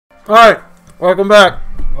Alright, welcome back.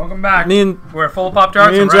 Welcome back. We're full of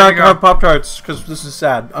Pop-Tarts. Me and Jack have Pop-Tarts, because this is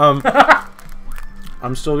sad.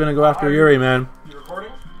 I'm still going to go after Yuri, man. You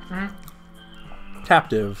recording? Mm-hmm.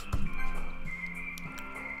 Captive.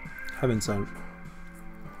 Heaven sent.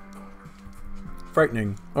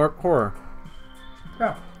 Frightening. Or horror.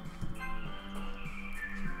 Yeah.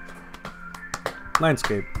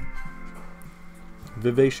 Landscape.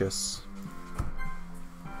 Vivacious.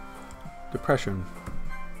 Depression.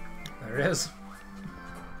 There it is.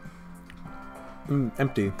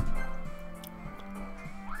 Empty.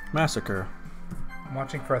 Massacre. I'm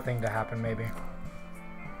watching for a thing to happen, maybe.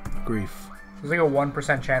 Grief. There's like a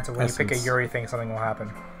 1% chance of when you pick a Essence. Yuri thing, something will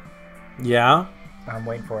happen. Yeah? I'm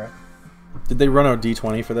waiting for it. Did they run a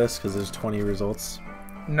D20 for this? Because there's 20 results.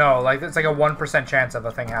 No, like it's like a 1% chance of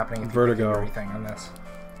a thing happening if you Vertigo. pick a Yuri thing on this.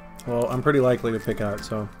 Well, I'm pretty likely to pick out,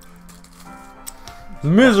 so...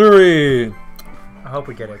 Misery! I hope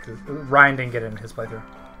we get it, because Ryan didn't get it in his playthrough.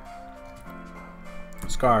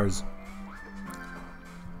 Scars.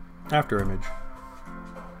 After image.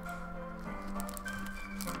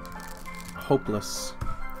 Hopeless.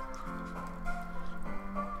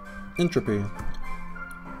 Entropy.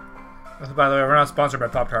 By the way, we're not sponsored by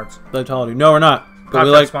Pop-Tarts. Vitality. No, we're not. But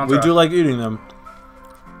we do like eating them.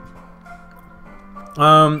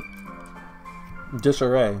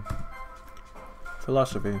 Disarray.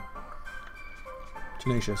 Philosophy.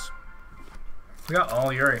 Tenacious. We got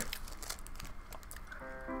all Yuri.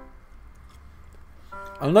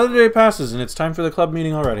 Another day passes and it's time for the club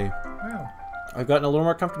meeting already. Wow. I've gotten a little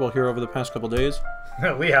more comfortable here over the past couple days.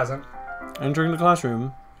 Lee hasn't. Entering the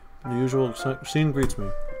classroom, the usual scene greets me.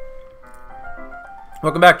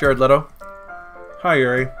 Welcome back, Jared Leto. Hi,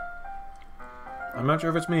 Yuri. I'm not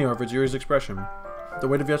sure if it's me or if it's Yuri's expression. The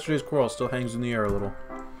weight of yesterday's quarrel still hangs in the air a little.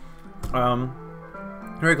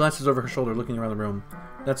 Yuri glances over her shoulder, looking around the room.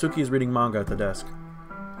 Natsuki is reading manga at the desk.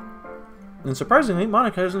 And surprisingly,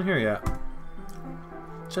 Monica isn't here yet.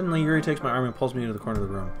 Suddenly, Yuri takes my arm and pulls me into the corner of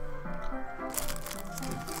the room.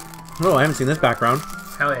 Oh, I haven't seen this background.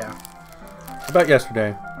 Hell yeah. About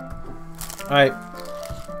yesterday. I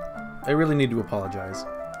really need to apologize.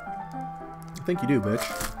 I think you do, bitch.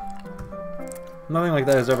 Nothing like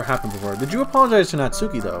that has ever happened before. Did you apologize to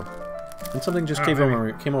Natsuki, though? And something just came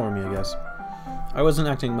over me, I guess. I wasn't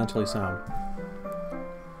acting mentally sound.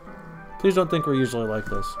 Please don't think we're usually like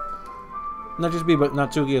this. Not just me, but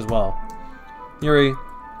Natsuki as well. Yuri,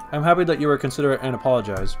 I'm happy that you were considerate and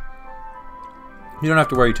apologized. You don't have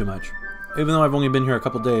to worry too much. Even though I've only been here a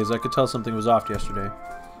couple days, I could tell something was off yesterday.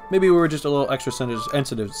 Maybe we were just a little extra sensitive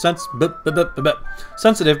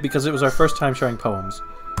because it was our first time sharing poems.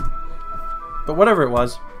 But whatever it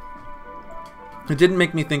was, it didn't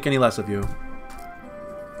make me think any less of you.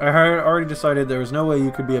 I had already decided there was no way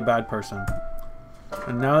you could be a bad person.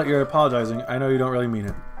 And now that you're apologizing, I know you don't really mean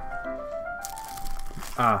it.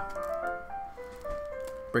 Ah.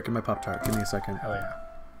 Breaking my Pop-Tart. Give me a second. Hell yeah.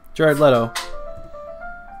 Jared Leto.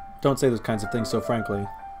 Don't say those kinds of things so frankly.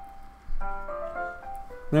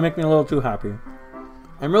 They make me a little too happy.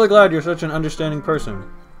 I'm really glad you're such an understanding person.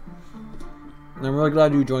 And I'm really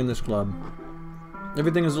glad you joined this club.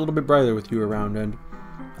 Everything is a little bit brighter with you around and...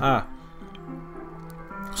 Ah.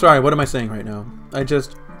 Sorry, what am I saying right now? I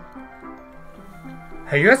just...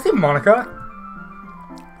 Hey, you guys seen Monica?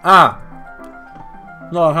 Ah!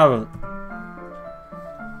 No, I haven't.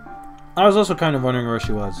 I was also kind of wondering where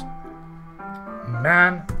she was.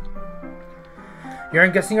 Man.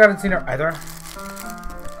 I'm guessing you haven't seen her either?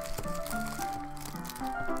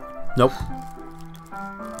 Nope.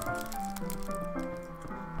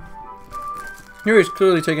 Yuri's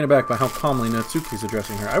clearly taken aback by how calmly Natsuki's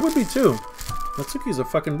addressing her. I would be too. Natsuki's a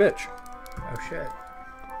fucking bitch. Oh shit.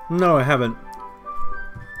 No, I haven't.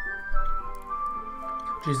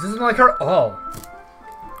 Jeez, this isn't like her at all.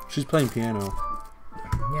 She's playing piano.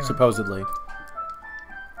 Yeah. Supposedly.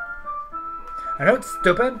 I know it's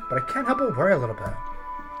stupid, but I can't help but worry a little bit.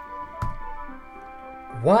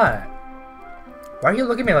 What? Why are you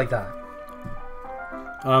looking at me like that?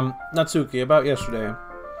 Natsuki, about yesterday.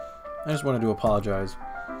 I just wanted to apologize.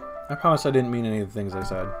 I promise I didn't mean any of the things I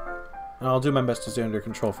said. And I'll do my best to stay under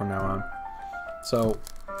control from now on. So...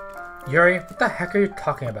 Yuri, what the heck are you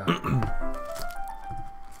talking about?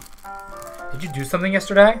 Did you do something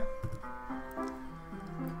yesterday?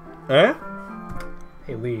 Eh?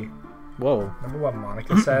 Hey, Lee. Whoa. Remember what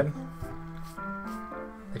Monica said?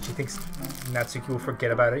 That she thinks Natsuki will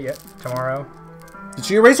forget about it yet tomorrow? Did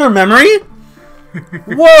she erase her memory?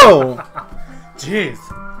 Whoa! Jeez.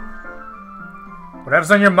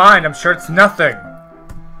 Whatever's on your mind, I'm sure it's nothing.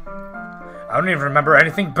 I don't even remember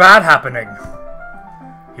anything bad happening.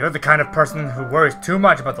 You're the kind of person who worries too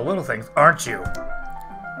much about the little things, aren't you?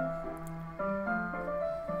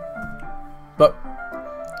 But...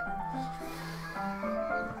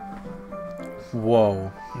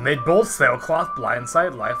 Whoa. Made bolt, sailcloth,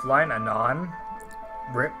 blindside, lifeline, anon,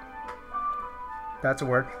 rip. That's a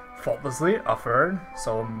word. Faultlessly, offered,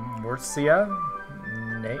 so Murcia,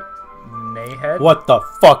 Nayhead. What the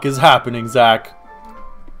fuck is happening, Zach?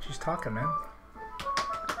 She's talking, man.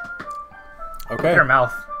 Okay. Look at her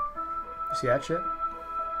mouth. You see that shit?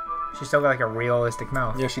 She's still got like a realistic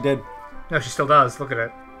mouth. Yeah, she did. No, she still does. Look at it.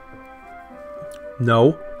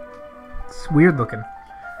 No. It's weird looking.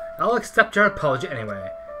 I'll accept your apology anyway.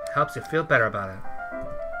 Helps you feel better about it.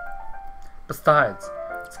 Besides,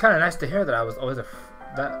 it's kind of nice to hear that I was always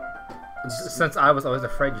since I was always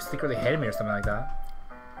afraid you secretly hated me or something like that.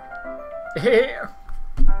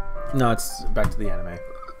 No, it's back to the anime.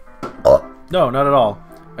 No, not at all.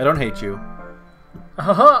 I don't hate you.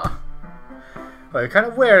 Well, you're kind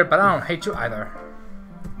of weird, but I don't hate you either.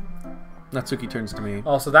 Natsuki turns to me.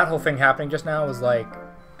 Also, that whole thing happening just now was like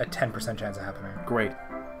a 10% chance of happening. Great.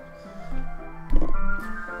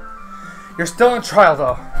 You're still on trial,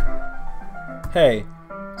 though. Hey.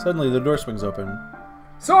 Suddenly the door swings open.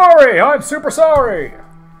 Sorry! I'm super sorry!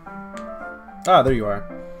 Ah, there you are.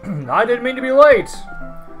 I didn't mean to be late.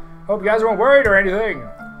 Hope you guys weren't worried or anything.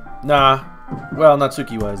 Nah. Well,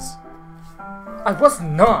 Natsuki was. I was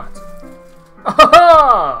not.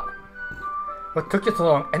 Aha! What took you so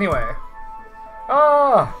long anyway?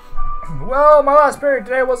 Well, my last period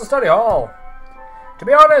today was a study hall. To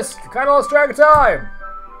be honest, kind of lost track of time.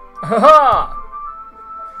 Haha!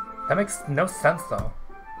 That makes no sense, though.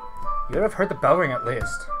 You'd have heard the bell ring at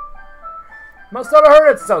least. Must not have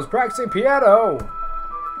heard it since I was practicing piano.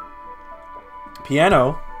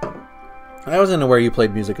 Piano? I wasn't aware you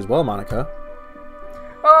played music as well, Monica.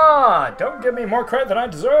 Don't give me more credit than I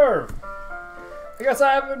deserve. I guess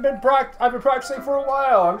I've been practicing for a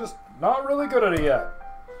while. I'm just not really good at it yet.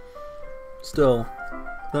 Still,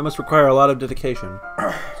 that must require a lot of dedication.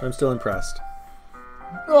 So I'm still impressed.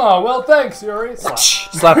 Oh, well, thanks, Yuri. Slap.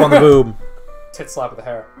 Slap on the boob. Tit slap with the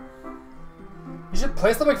hair. You should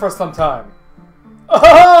play something for us sometime.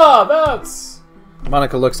 Aha! That's...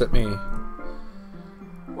 Monica looks at me.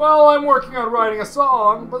 Well, I'm working on writing a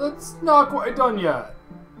song, but it's not quite done yet.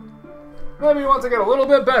 Maybe once I get a little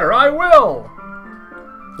bit better, I will!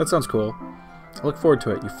 That sounds cool. I look forward to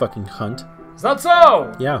it, you fucking cunt. Is that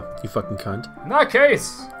so? Yeah, you fucking cunt. In that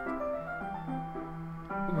case...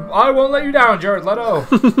 I won't let you down, Jared Leto.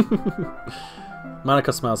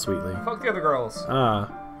 Monica smiles sweetly. Fuck the other girls. Ah,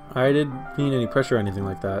 I didn't mean any pressure or anything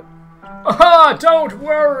like that. Aha! Don't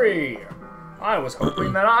worry! I was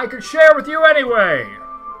hoping that I could share with you anyway.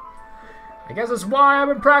 I guess that's why I've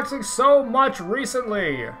been practicing so much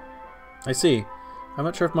recently. I see. I'm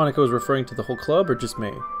not sure if Monica was referring to the whole club or just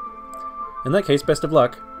me. In that case, best of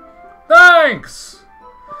luck. Thanks!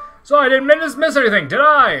 So I didn't miss anything, did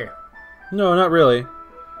I? No, not really.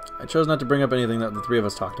 I chose not to bring up anything that the three of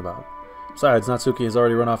us talked about. Besides, Natsuki has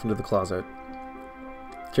already run off into the closet.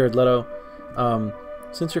 Jared Leto,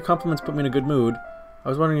 since your compliments put me in a good mood, I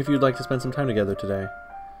was wondering if you'd like to spend some time together today.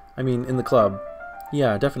 I mean, in the club.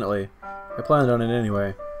 Yeah, definitely. I planned on it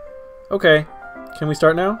anyway. Okay. Can we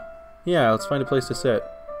start now? Yeah, let's find a place to sit.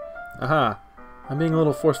 Aha. I'm being a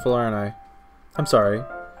little forceful, aren't I? I'm sorry.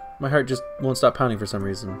 My heart just won't stop pounding for some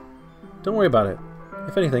reason. Don't worry about it.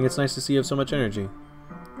 If anything, it's nice to see you have so much energy.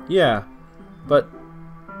 Yeah, but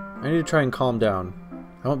I need to try and calm down.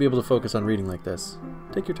 I won't be able to focus on reading like this.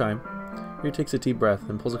 Take your time. Yuri takes a deep breath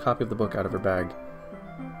and pulls a copy of the book out of her bag.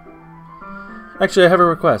 Actually, I have a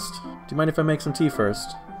request. Do you mind if I make some tea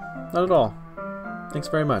first? Not at all. Thanks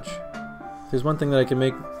very much. If there's one thing that I can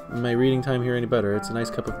make my reading time here any better, it's a nice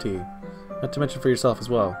cup of tea. Not to mention for yourself as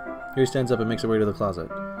well. Yuri stands up and makes her way to the closet.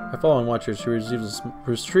 I follow and watch her. She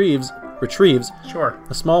retrieves Sure.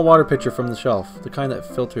 a small water pitcher from the shelf, the kind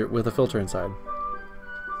that with a filter inside.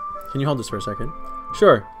 Can you hold this for a second?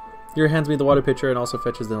 Sure. Yuri hands me the water pitcher and also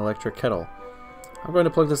fetches an electric kettle. I'm going to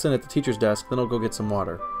plug this in at the teacher's desk, then I'll go get some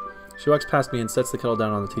water. She walks past me and sets the kettle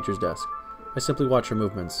down on the teacher's desk. I simply watch her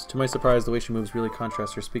movements. To my surprise, the way she moves really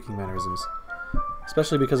contrasts her speaking mannerisms.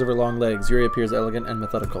 Especially because of her long legs, Yuri appears elegant and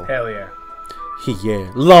methodical. Hell yeah.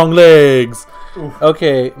 Yeah, long legs! Oof.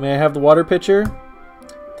 Okay, may I have the water pitcher?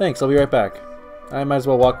 Thanks, I'll be right back. I might as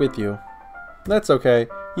well walk with you. That's okay.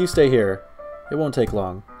 You stay here. It won't take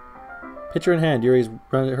long. Pitcher in hand, Yuri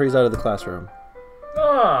hurries out of the classroom.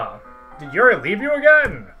 Did Yuri leave you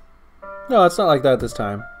again? No, it's not like that this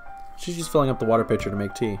time. She's just filling up the water pitcher to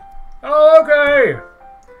make tea. Oh, okay.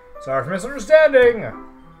 Sorry for misunderstanding.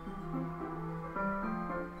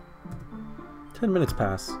 10 minutes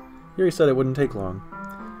pass. Yuri said it wouldn't take long.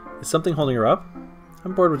 Is something holding her up?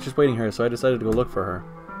 I'm bored with just waiting here, so I decided to go look for her.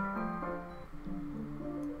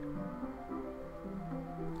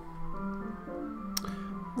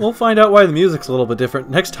 We'll find out why the music's a little bit different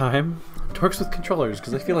next time. Dorks with controllers,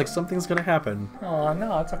 because I feel like something's gonna happen. Oh,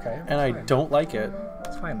 no, it's okay. And I don't like it.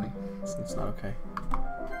 It's fine, Lee. It's not okay.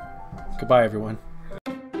 Goodbye, everyone.